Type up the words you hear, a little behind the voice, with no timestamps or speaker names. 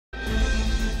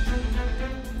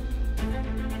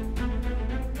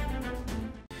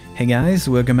Hey guys,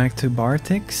 welcome back to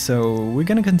Barteq. So we're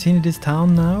gonna continue this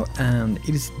town now, and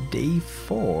it is day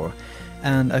 4.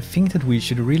 And I think that we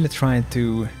should really try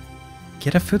to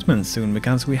get a footman soon,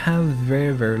 because we have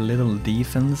very little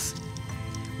defense.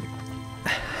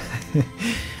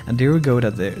 And there we go,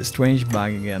 that strange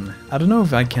bug again. I don't know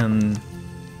if I can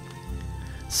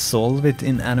solve it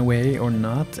in any way or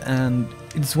not, and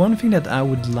it's one thing that I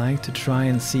would like to try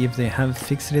and see if they have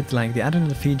fixed it, like they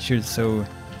added a feature so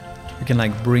you can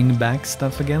like bring back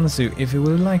stuff again. So if you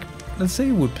will, like, let's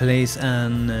say we place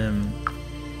an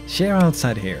chair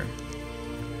outside here,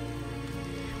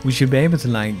 we should be able to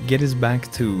like get us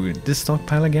back to this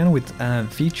stockpile again with a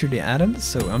feature they added.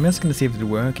 So I'm just gonna see if it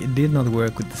worked. It did not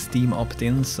work with the Steam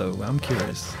opt-in, so I'm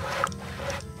curious.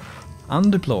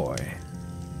 Undeploy.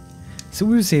 So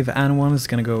we'll see if anyone is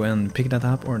gonna go and pick that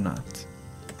up or not.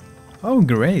 Oh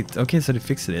great, okay, so they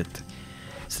fixed it.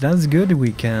 So that's good,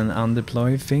 we can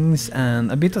undeploy things.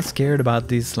 And a bit scared about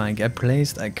this, like I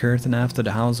placed a curtain after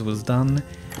the house was done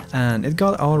and it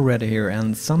got all red here,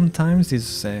 and sometimes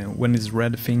this when it's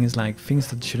red things, like things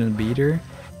that shouldn't be there,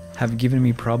 have given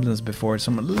me problems before,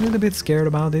 so I'm a little bit scared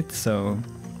about it. So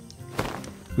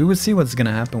we will see what's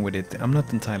gonna happen with it, I'm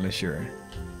not entirely sure.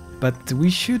 But we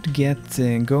should get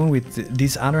going with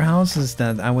these other houses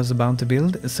that I was about to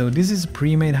build. So this is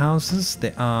pre-made houses,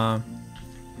 they are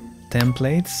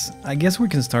templates. I guess we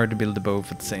can start to build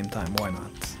both at the same time, why not?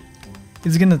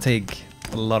 It's gonna take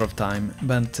a lot of time,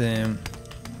 but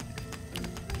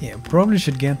yeah, probably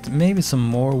should get maybe some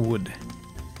more wood.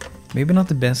 Maybe not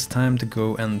the best time to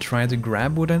go and try to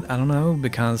grab wood, I don't know,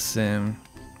 because it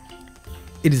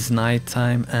is night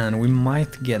time and we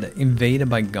might get invaded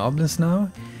by goblins now.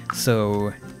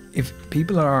 So if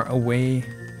people are away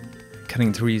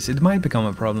cutting trees, it might become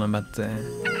a problem, but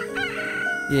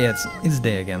yeah, it's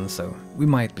day again, so we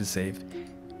might be safe.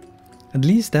 At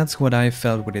least that's what I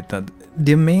felt with it, that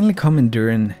they mainly come in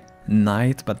during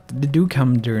night, but they do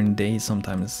come during day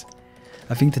sometimes.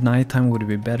 I think the nighttime would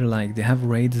be better, like they have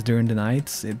raids during the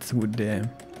nights, it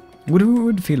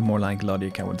would feel more like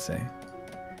logic, I would say.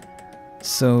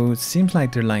 So it seems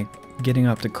like they're like getting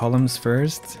up the columns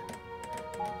first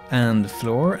and the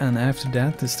floor, and after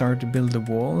that they start to build the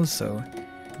walls. So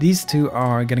these two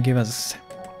are gonna give us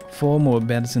 4 more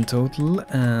beds in total,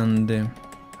 and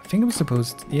I think we're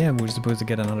supposed to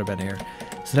get another bed here.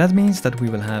 So that means that we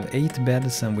will have 8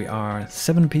 beds, and we are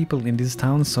 7 people in this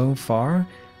town so far.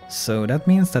 So that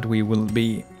means that we will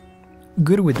be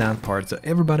good with that part, so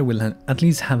everybody will at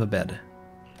least have a bed.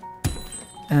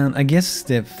 And I guess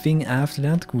the thing after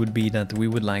that would be that we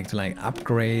would like to like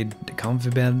upgrade the comfy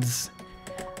beds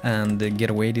and get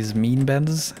away these mean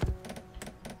beds.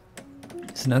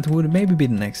 So that would maybe be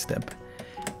the next step.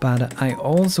 But I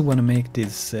also want to make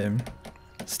this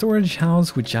storage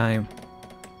house, which I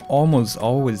almost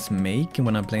always make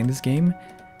when I'm playing this game.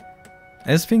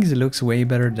 I just think it looks way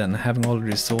better than having all the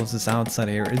resources outside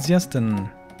here. It's just an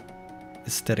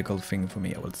aesthetical thing for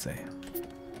me, I would say.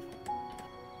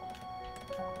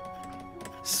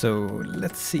 So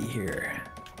let's see here.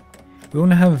 We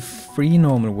only have 3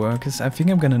 normal workers. I think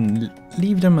I'm gonna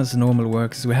leave them as normal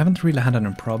workers. We haven't really had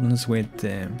any problems with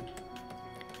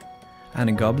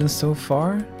any goblins so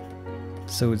far,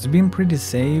 so it's been pretty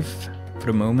safe for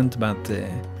the moment, but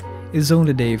it's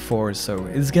only day 4, so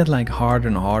it's getting like harder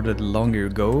and harder the longer you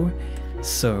go,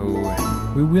 so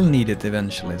we will need it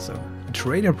eventually. So a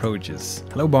trader approaches.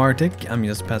 Hello Barteq, I'm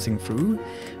just passing through,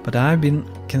 but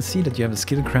can see that you have a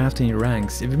skill craft in your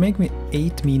ranks. If you make me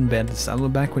 8 mean beds, I'll be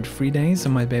back with 3 days. I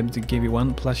might be able to give you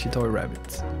 1 plushy toy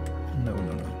rabbit. No.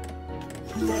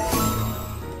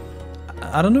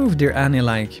 I don't know if there are any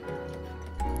like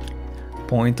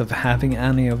point of having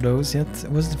any of those yet.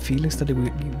 Was it Felix that we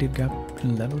did get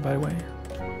level, by the way?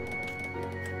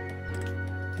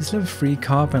 He's level 3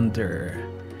 carpenter.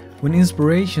 When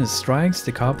inspiration strikes,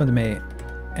 the carpenter may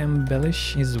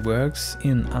embellish his works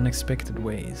in unexpected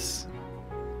ways.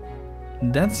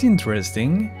 That's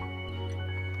interesting.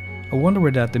 I wonder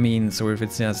what that means, or if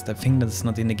it's just a thing that's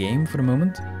not in the game for the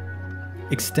moment.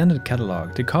 Extended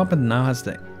catalog. The carpenter now has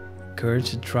the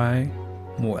courage to try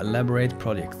more elaborate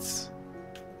projects.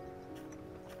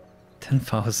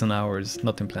 10,000 hours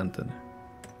not implanted.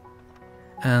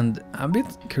 And I'm a bit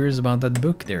curious about that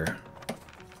book there,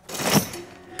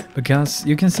 because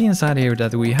you can see inside here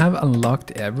that we have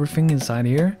unlocked everything inside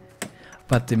here,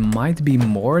 but there might be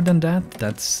more than that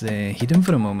that's hidden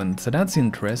for the moment. So that's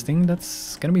interesting,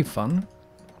 that's gonna be fun.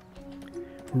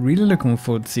 Really looking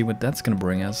forward to see what that's gonna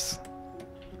bring us.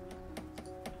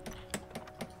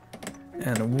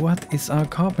 And what is our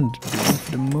carpenter doing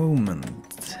for the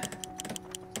moment?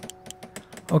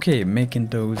 Okay, making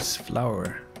those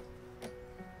flour.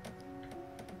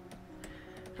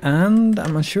 And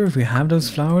I'm not sure if we have those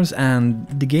flowers, and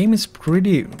the game is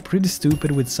pretty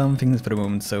stupid with some things for the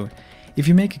moment. So if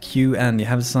you make a queue and you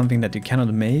have something that you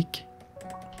cannot make,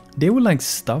 they will like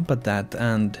stop at that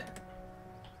and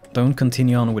don't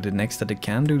continue on with the next that they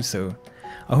can do. So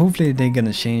hopefully they're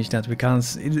gonna change that,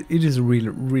 because it is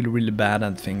really bad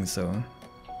at things. So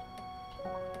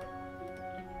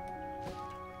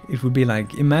it would be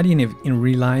like, imagine if in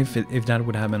real life if that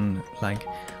would happen, like,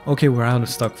 okay, we're out of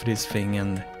stock for this thing,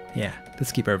 and yeah,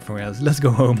 let's keep everything else, let's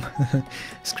go home.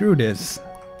 Screw this,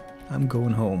 I'm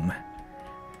going home.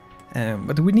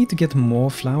 But we need to get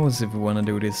more flowers if we want to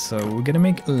do this, so we're gonna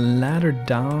make a ladder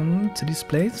down to this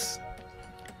place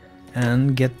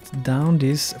and get down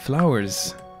these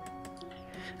flowers.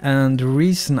 And the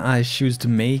reason I choose to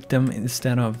make them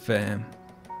instead of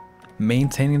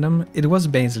maintaining them, it was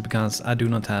basically because I do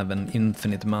not have an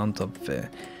infinite amount of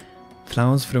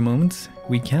flowers for the moment.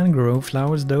 We can grow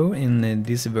flowers though in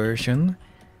this version,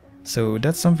 so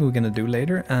that's something we're gonna do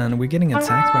later. And we're getting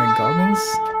attacked by goblins.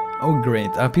 Oh great,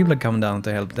 our people are coming down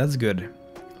to help, that's good.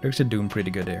 They're actually doing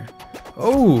pretty good here.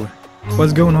 Oh,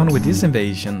 what's going on with this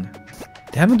invasion?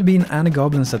 There haven't been any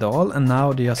goblins at all, and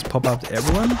now they just pop out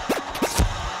everyone?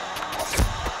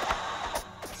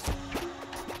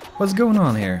 What's going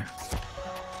on here?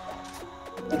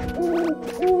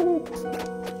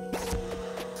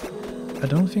 I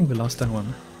don't think we lost that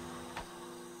one.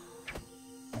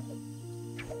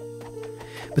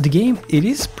 But the game, it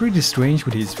is pretty strange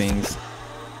with these things.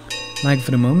 Like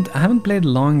for the moment, I haven't played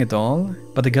long at all,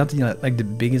 but I got like the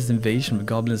biggest invasion of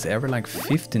goblins ever, like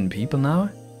 15 people now.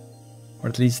 Or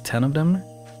at least 10 of them.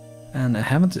 And I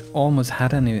haven't almost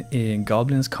had any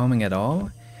goblins coming at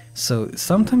all. So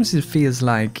sometimes it feels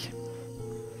like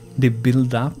they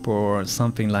build up or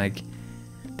something, like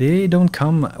they don't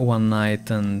come one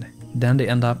night and then they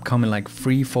end up coming like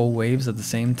 3-4 waves at the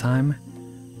same time.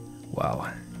 Wow.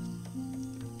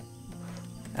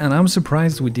 And I'm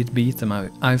surprised we did beat them.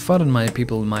 I thought that my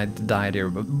people might die there,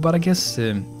 but I guess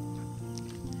the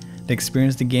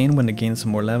experience they gained when they gained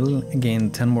some more level,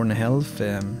 gained 10 more in health,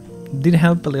 did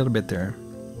help a little bit there.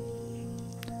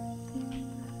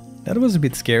 That was a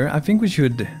bit scary. I think we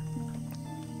should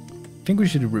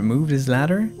remove this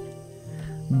ladder,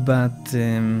 but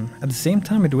at the same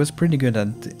time it was pretty good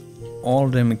that all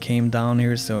of them came down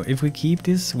here. So if we keep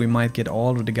this, we might get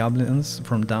all of the goblins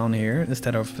from down here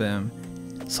instead of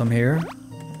some here,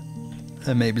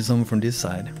 and maybe some from this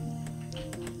side.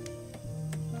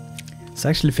 So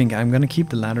I actually think I'm gonna keep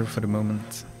the ladder for the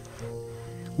moment.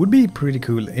 Would be pretty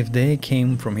cool if they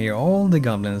came from here, all the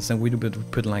goblins, and we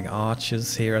would put like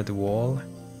archers here at the wall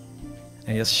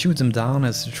and just shoot them down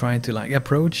as they try to like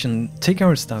approach and take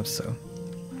our stuff. So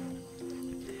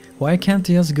why can't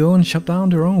they just go and chop down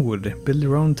their own wood, build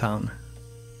their own town,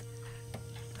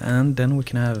 and then we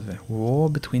can have a war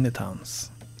between the towns.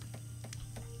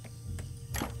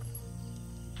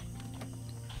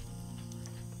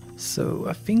 So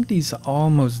I think these are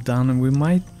almost done, and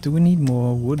do we need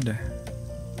more wood?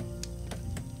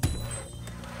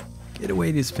 Get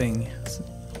away this thing.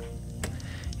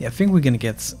 Yeah, I think we're gonna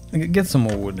get some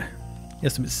more wood,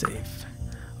 just to be safe.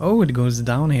 Oh, it goes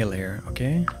downhill here,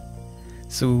 okay.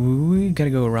 So we gotta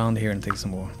go around here and take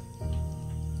some more.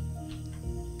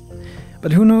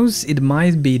 But who knows, it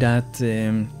might be that,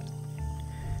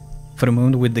 for the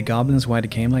moment with the goblins, why they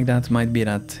came like that, might be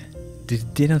that they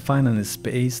didn't find any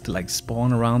space to like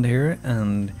spawn around here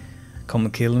and come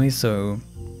and kill me. So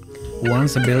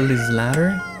once I build this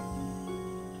ladder,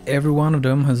 every one of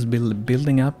them has been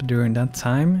building up during that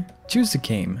time. Tuesday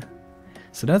came.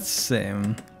 So that's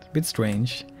a bit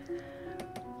strange.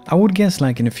 I would guess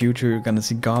like in the future you're gonna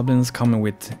see goblins coming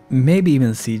with maybe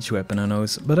even siege weapon, who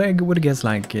knows. But I would guess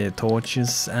like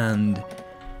torches, and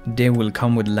they will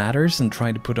come with ladders and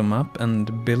try to put them up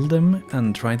and build them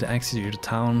and try to access your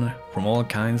town from all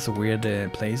kinds of weird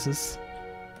places.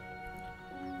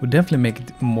 Would definitely make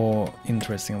it more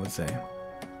interesting, I would say.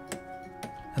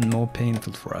 And more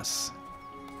painful for us.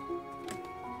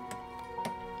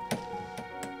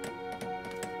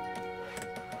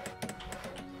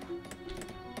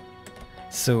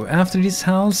 So after this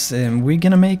house, we're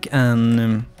gonna make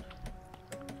an...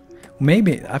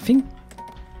 maybe, I think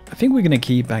we're gonna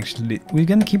keep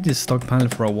this stockpile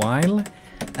for a while,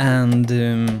 and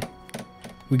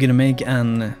we're gonna make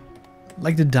an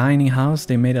like the dining house.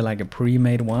 They made it like a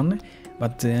pre-made one,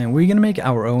 but we're gonna make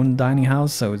our own dining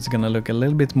house, so it's gonna look a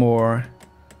little bit more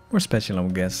special, I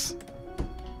would guess.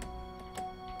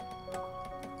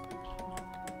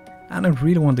 And I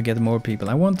really want to get more people.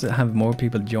 I want to have more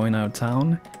people join our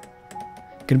town.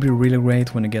 It's gonna be really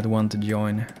great when I get one to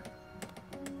join.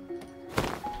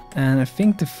 And I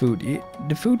think the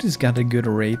food has got a good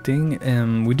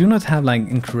rating. We do not have like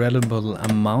incredible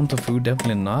amount of food,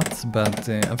 definitely not, but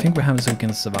I think we have so we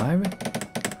can survive.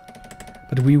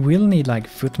 But we will need like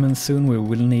footmen soon. We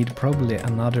will need probably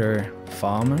another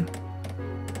farmer.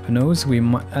 Who knows? We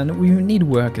might, and we need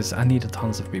workers. I need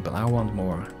tons of people. I want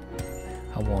more.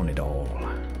 I want it all.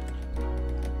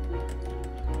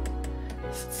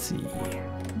 Let's see.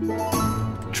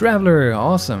 Traveler,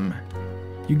 awesome.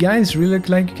 You guys really look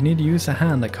like you need to use a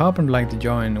hand. A carpenter would like to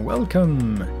join.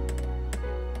 Welcome.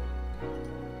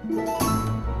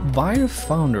 Vio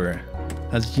founder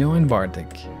has joined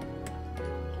Barteq.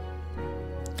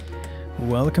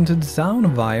 Welcome to the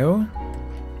town, Vio.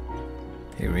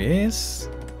 Here he is.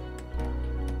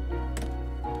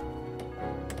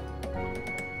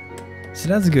 So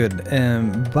that's good.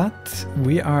 But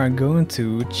we are going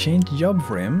to change job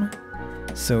for him.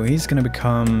 So he's gonna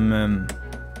become.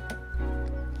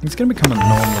 It's gonna become a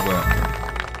normal worker.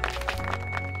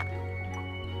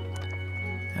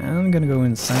 And I'm gonna go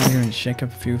inside here and check up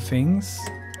a few things.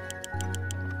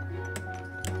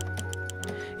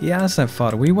 Yeah, as I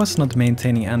thought, we was not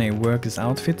maintaining any workers'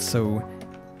 outfits, so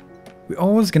we're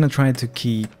always gonna try to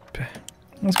keep.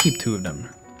 Let's keep 2 of them.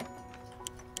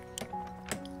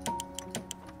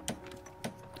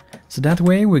 So that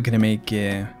way we're gonna make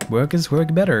workers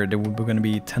work better. We're gonna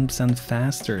be 10%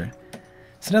 faster.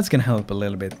 So that's gonna help a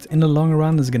little bit. In the long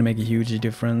run, it's gonna make a huge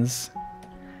difference.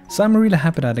 So I'm really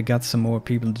happy that I got some more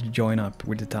people to join up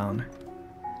with the town.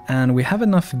 And we have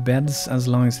enough beds as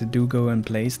long as they do go and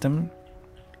place them.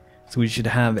 So we should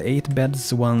have 8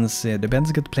 beds once the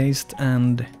beds get placed,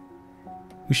 and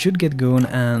we should get going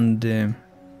and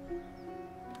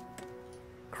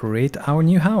create our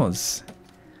new house.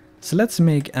 So let's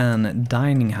make a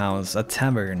dining house, a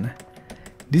tavern.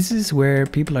 This is where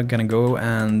people are gonna go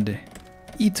and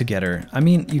eat together. I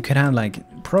mean, you could have like,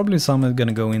 probably some are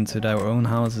gonna go into their own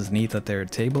houses and eat at their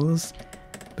tables.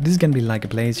 But this is gonna be like a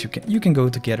place you can go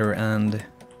together and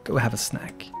go have a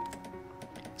snack.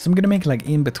 So I'm gonna make like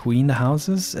in between the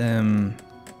houses, a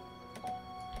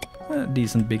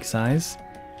decent big size.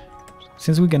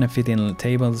 Since we're gonna fit in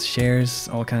tables, chairs,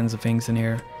 all kinds of things in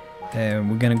here.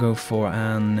 We're gonna go for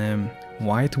an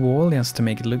white wall just to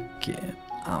make it look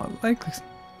like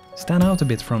stand out a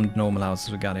bit from the normal houses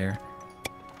we got here.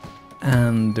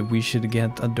 And we should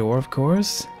get a door, of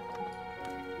course.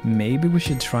 Maybe we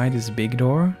should try this big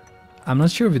door. I'm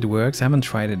not sure if it works, I haven't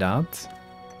tried it out.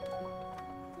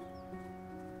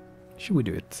 Should we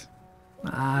do it?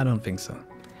 I don't think so.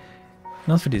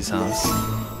 Not for this house.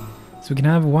 So we can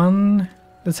have one.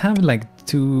 Let's have like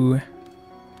 2.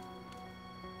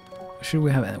 Should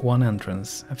we have 1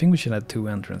 entrance? I think we should have 2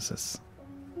 entrances.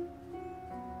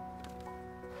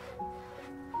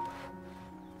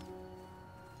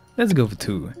 Let's go for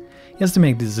 2. Just to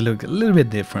make this look a little bit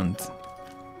different.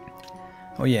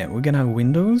 Oh yeah, we're gonna have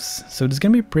windows. So there's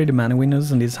gonna be pretty many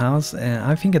windows in this house.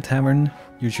 I think a tavern,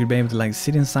 you should be able to like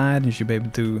sit inside. You should be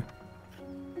able to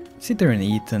sit there and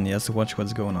eat and just watch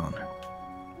what's going on.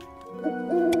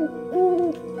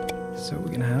 So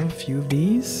we're gonna have a few of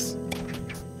these.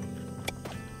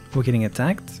 We're getting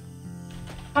attacked.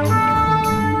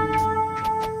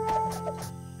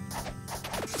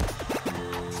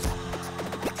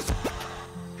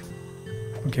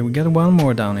 Okay, we got one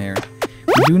more down here.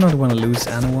 We do not want to lose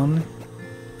anyone.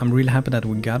 I'm really happy that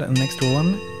we got an extra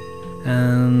one.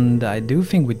 And I do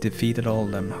think we defeated all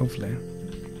of them, hopefully.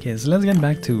 Okay, so let's get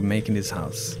back to making this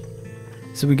house.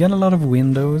 So we got a lot of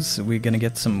windows. We're gonna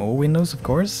get some more windows, of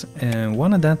course.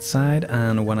 One at that side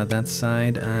and one at that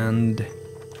side, and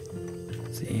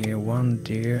here, one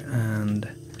there and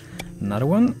another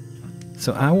one.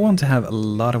 So I want to have a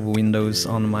lot of windows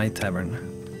on my tavern.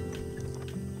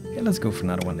 Okay, let's go for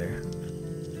another one there.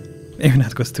 Maybe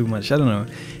that was too much, I don't know.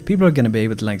 People are gonna be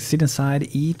able to like sit inside,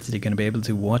 eat, they're gonna be able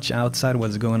to watch outside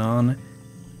what's going on.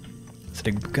 So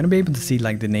they're gonna be able to see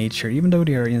like the nature, even though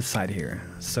they are inside here.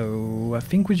 So I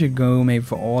think we should go maybe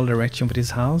for all direction for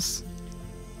this house.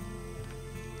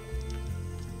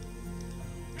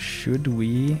 Should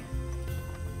we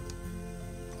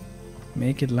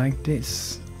make it like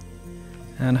this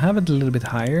and have it a little bit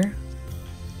higher?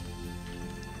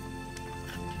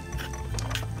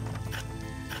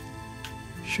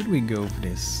 Should we go for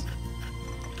this?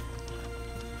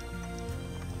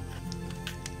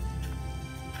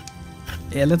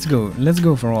 Yeah, let's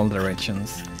go for all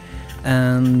directions.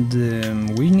 And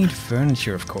we need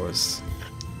furniture, of course.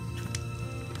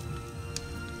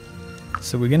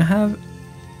 So we're gonna have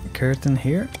a curtain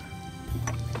here.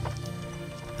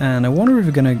 And I wonder if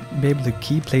we're gonna be able to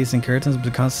keep placing curtains,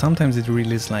 because sometimes it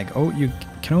really is like, oh, you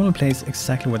can only place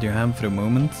exactly what you have for the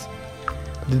moment.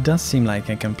 But it does seem like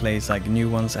I can place like new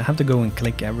ones. I have to go and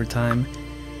click every time.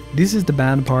 This is the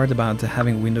bad part about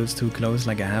having windows too close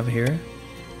like I have here.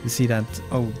 You see that?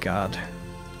 Oh god.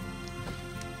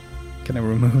 Can I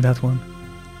remove that one?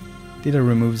 Did I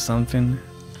remove something?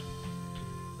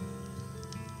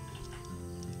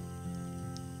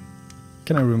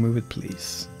 Can I remove it,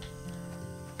 please?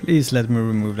 Please let me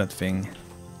remove that thing.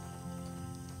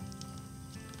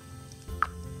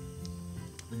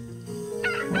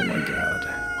 Oh my god.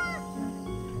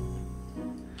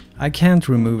 I can't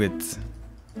remove it.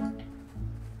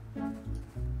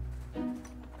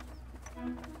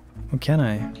 Or can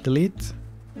I? Delete?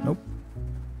 Nope.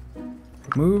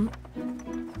 Remove.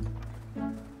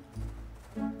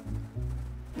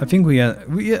 I think we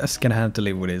just gonna have to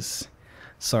live with this.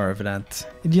 Sorry for that.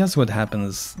 It's just what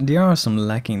happens. There are some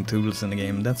lacking tools in the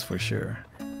game, that's for sure.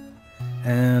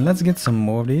 And let's get some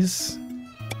more of these.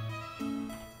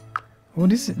 Oh,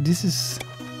 this is...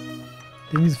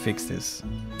 They need to fix this.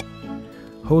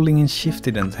 Holding in shift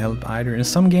didn't help either. In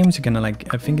some games you can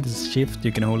like, I think it is shift,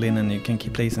 you can hold in and you can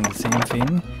keep placing the same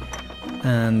thing.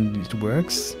 And it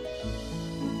works.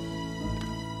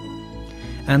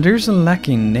 And there's a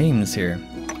lacking names here.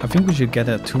 I think we should get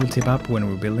a tooltip up when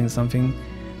we're building something.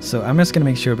 So I'm just gonna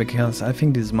make sure because I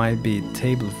think this might be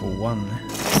table for one.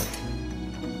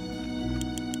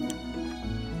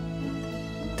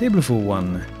 Table for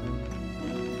one.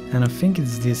 And I think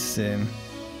it's this...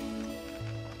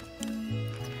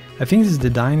 I think this is the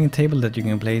dining table that you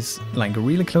can place like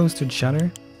really close to each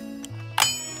other.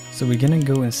 So we're gonna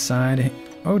go inside.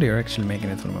 Oh, they're actually making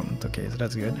it for the moment. Okay, so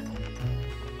that's good.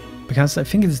 Because I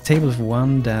think it's a table for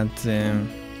one that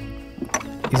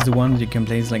is the one that you can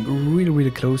place like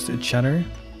really close to each other.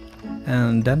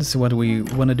 And that is what we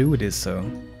want to do with this, so...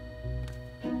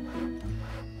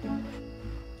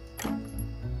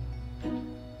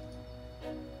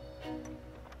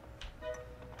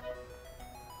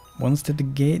 Once they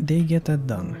get that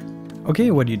done. Okay,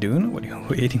 what are you doing? What are you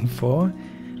waiting for?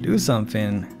 Do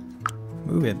something.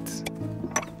 Move it.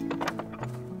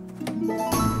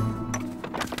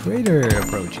 Trader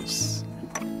approaches.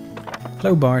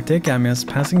 Hello Barteq, I'm just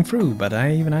passing through, but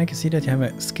I can see that you have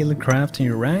a skilled craft in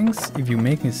your ranks. If you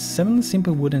make me 7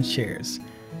 simple wooden chairs,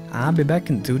 I'll be back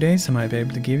in 2 days. I might be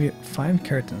able to give you 5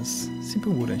 curtains.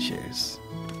 Simple wooden chairs.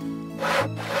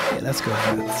 Yeah, let's go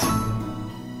for that.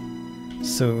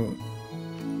 So,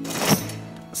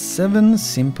 7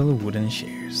 simple wooden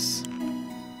chairs.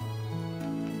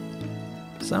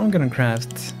 So I'm gonna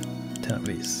craft 10 of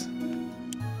these.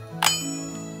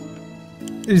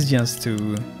 It's just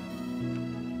to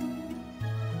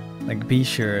like be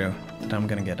sure that I'm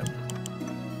gonna get them.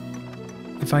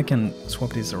 If I can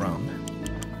swap these around.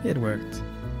 It worked.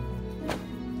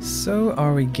 So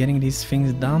are we getting these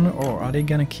things done or are they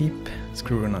gonna keep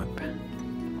screwing up?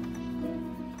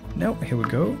 No, here we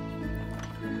go.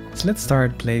 So let's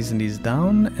start placing these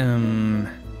down.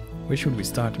 Where should we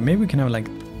start? Maybe we can have like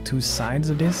 2 sides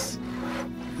of this.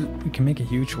 We can make a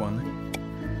huge one.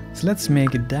 So let's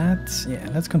make it that. Yeah,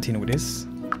 let's continue with this.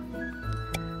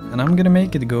 And I'm gonna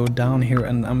make it go down here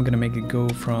and I'm gonna make it go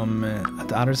from at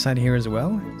the other side here as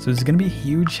well. So it's gonna be a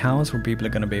huge house where people are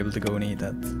gonna be able to go and eat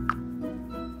at.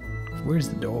 Where's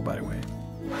the door, by the way?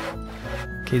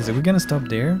 Okay, so we're gonna stop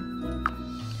there.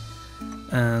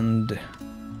 And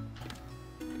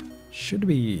should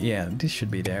be, yeah, this should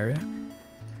be the area.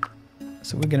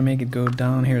 So we're gonna make it go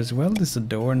down here as well. There's a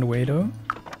door in the way though.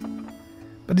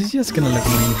 But it's just gonna look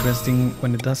more interesting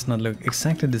when it does not look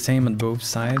exactly the same on both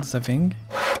sides, I think.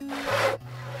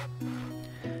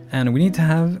 And we need to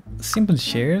have simple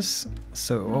chairs.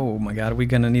 So, oh my god, we're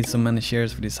gonna need so many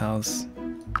chairs for this house.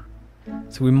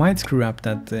 So we might screw up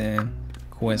that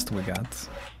quest we got.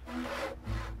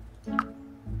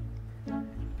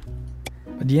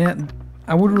 But yeah,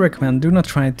 I would recommend do not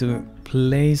try to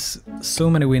place so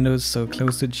many windows so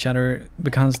close to each other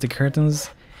because the curtains,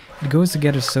 it goes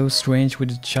together so strange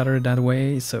with each other that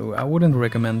way, so I wouldn't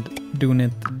recommend doing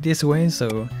it this way,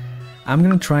 so I'm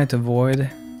gonna try to avoid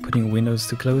putting windows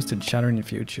too close to each other in the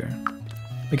future.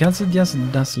 Because it just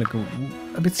does look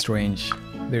a bit strange,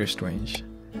 very strange.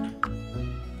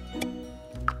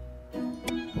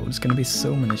 Oh, there's gonna be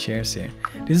so many chairs here.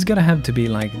 This is gonna have to be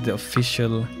like the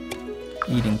official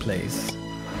eating place.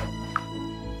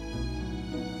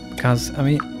 Because, I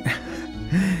mean,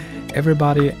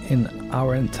 everybody in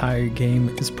our entire game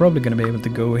is probably gonna be able to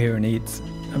go here and eat.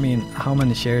 I mean, how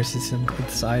many chairs is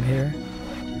inside here?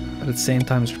 But at the same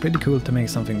time, it's pretty cool to make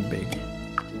something big.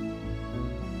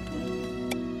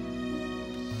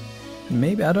 And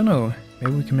maybe, I don't know,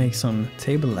 maybe we can make some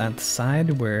table at the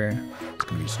side where it's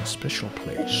gonna be some special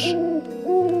place.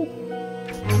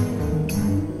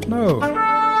 No!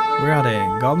 Where are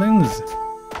they? Goblins?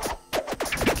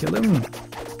 Kill them!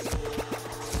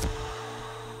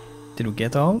 Did we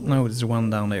get all? No, there's one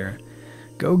down there.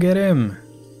 Go get him!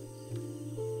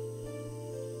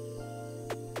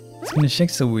 Just gonna check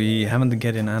so we haven't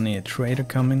getting any trader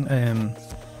coming.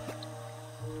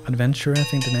 Adventure, I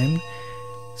think the name.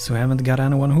 So we haven't got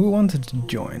anyone who wanted to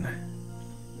join.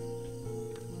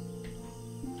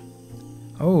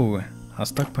 Oh, our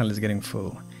stockpile is getting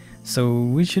full. So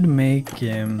we should make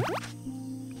it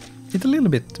a little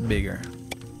bit bigger.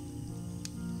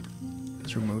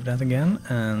 Let's remove that again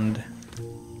and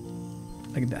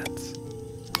like that.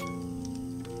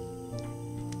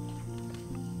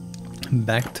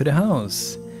 Back to the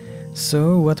house.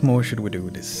 So what more should we do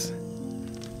with this?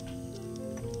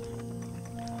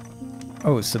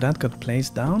 Oh, so that got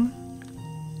placed down?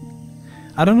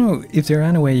 I don't know if there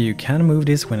any way you can move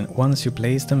this once you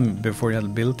place them before you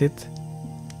have built it.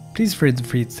 Please feel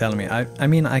free to tell me. I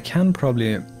mean, I can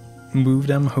probably move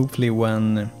them hopefully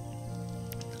when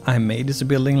I made this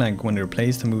building, like when they're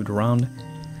placed and moved around.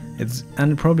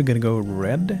 And probably gonna go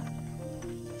red,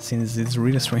 since it's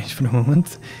really strange for the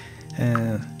moment.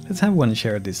 Let's have one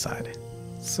chair at this side.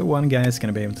 So one guy is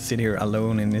gonna be able to sit here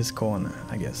alone in this corner,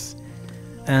 I guess.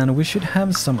 And we should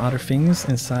have some other things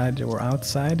inside or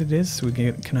outside this. We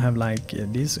can have like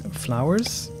these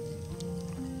flowers.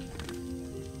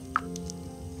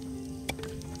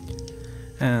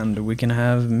 And we can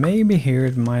have, maybe here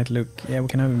it might look, yeah, we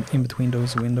can have in between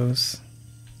those windows.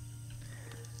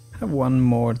 Have one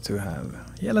more to have.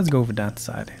 Yeah, let's go for that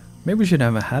side. Maybe we should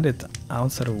have had it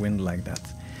outside of a window like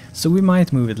that. So we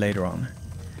might move it later on.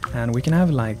 And we can have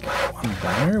like one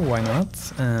banner, why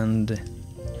not? And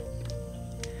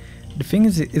the thing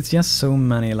is, it's just so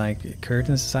many like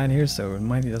curtains inside here, so it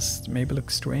might just maybe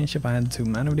look strange if I had too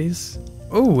many of these.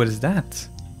 Oh, what is that?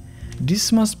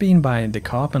 This must be by the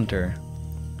carpenter.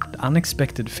 The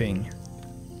unexpected thing.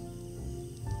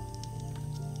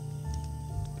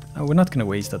 Oh, we're not gonna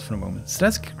waste that for a moment. So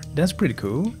that's pretty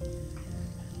cool.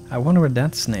 I wonder what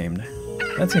that's named.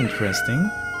 That's interesting.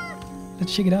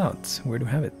 Let's check it out. Where do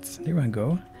we have it? There we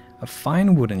go. A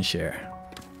fine wooden chair.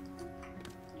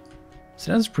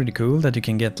 So that's pretty cool that you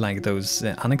can get like those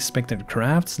unexpected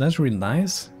crafts. That's really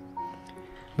nice.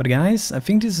 But guys, I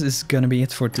think this is gonna be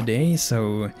it for today.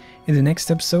 So in the next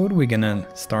episode we're gonna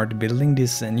start building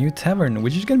this new tavern,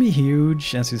 which is gonna be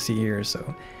huge as you see here.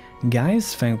 So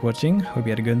guys, thanks for watching. Hope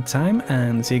you had a good time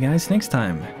and see you guys next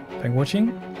time. Thanks for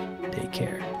watching. Take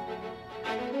care.